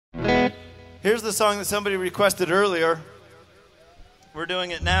Here's the song that somebody requested earlier. We're doing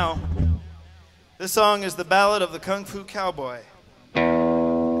it now. This song is the Ballad of the Kung Fu Cowboy.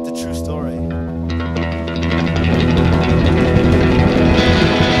 It's a true story.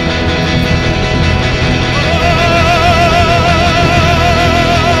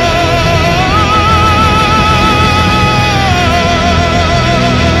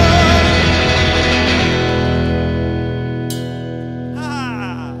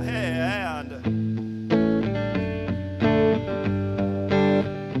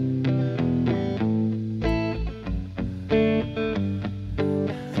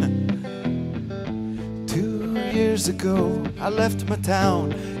 2 years ago, I left my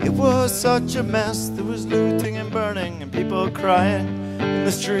town. It was such a mess. There was looting and burning and people crying in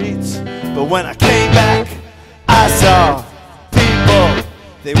the streets. But when I came back, I saw people.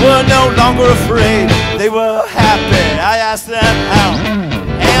 They were no longer afraid. They were happy. I asked them how,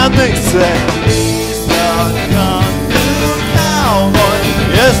 and they said, "He's the Kung Fu Cowboy."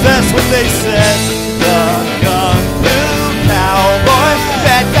 Yes, that's what they said. The Kung Fu Cowboy.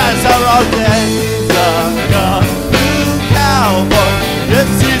 Bad guys are all dead. The Kung Fu Cowboy. Yes,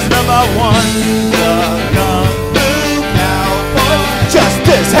 he's number one. The Kung Fu Cowboy.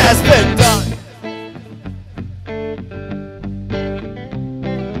 Justice has been done.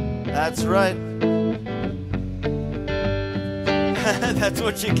 That's right. That's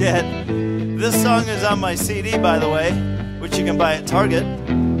what you get. This song is on my CD, by the way, which you can buy at Target.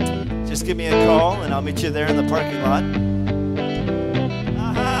 Just give me a call and I'll meet you there in the parking lot.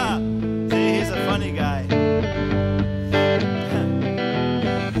 Aha! See, he's a funny guy.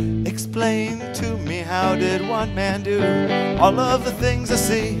 Explain to me, how did one man do all of the things I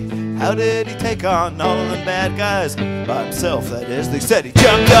see? How did he take on all of them bad guys by himself, that is? They said he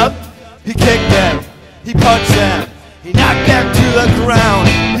jumped up, he kicked them, he punched them, he knocked them to the ground.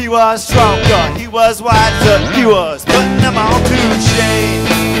 He was stronger, he was wiser, he was putting them all to shame.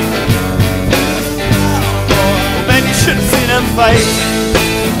 Oh, man, you should have seen him fight.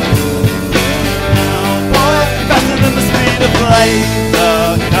 Cowboy, faster than the speed of light. The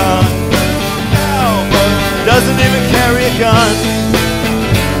Kung Fu Cowboy doesn't even carry a gun.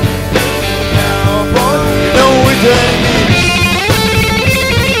 Cowboy, you know we didn't.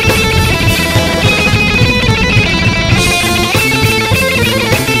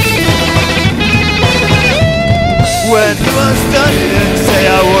 When he was done, he didn't say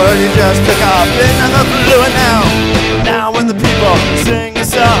a word, he just took off into the blue. And now when the people sing a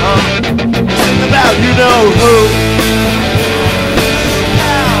song, sing about you know who.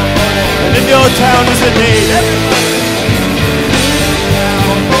 And in your town is in need,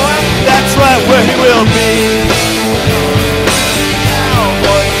 Cowboy, that's right where he will be.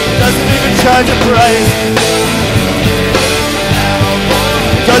 Cowboy doesn't even charge a price. Cowboy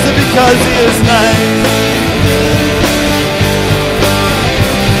does it because he is nice.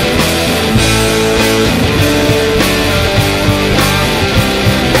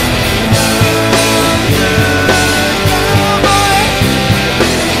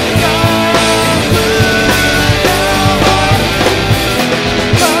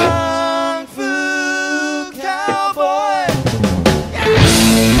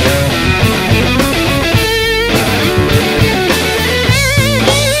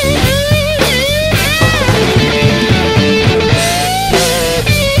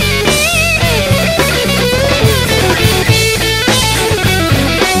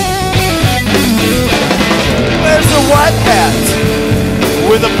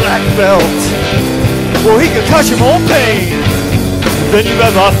 With a black belt, well, he can cause you more pain than you've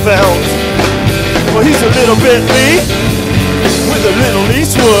ever felt. Well, he's a little bit me with a little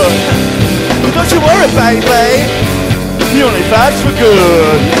Eastwood. But don't you worry, baby, he only fights for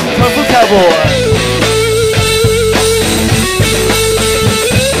good. Kung Fu Cowboy.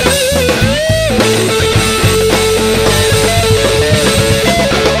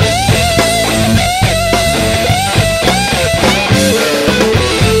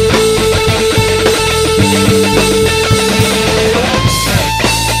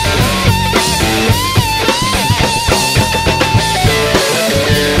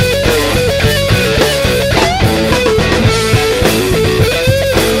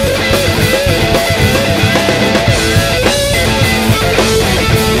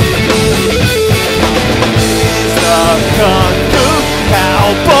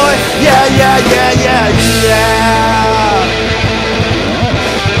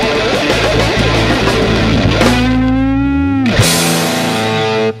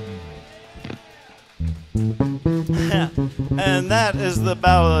 And that is the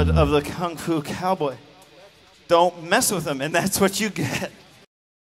Ballad of the Kung Fu Cowboy. Don't mess with him, and that's what you get.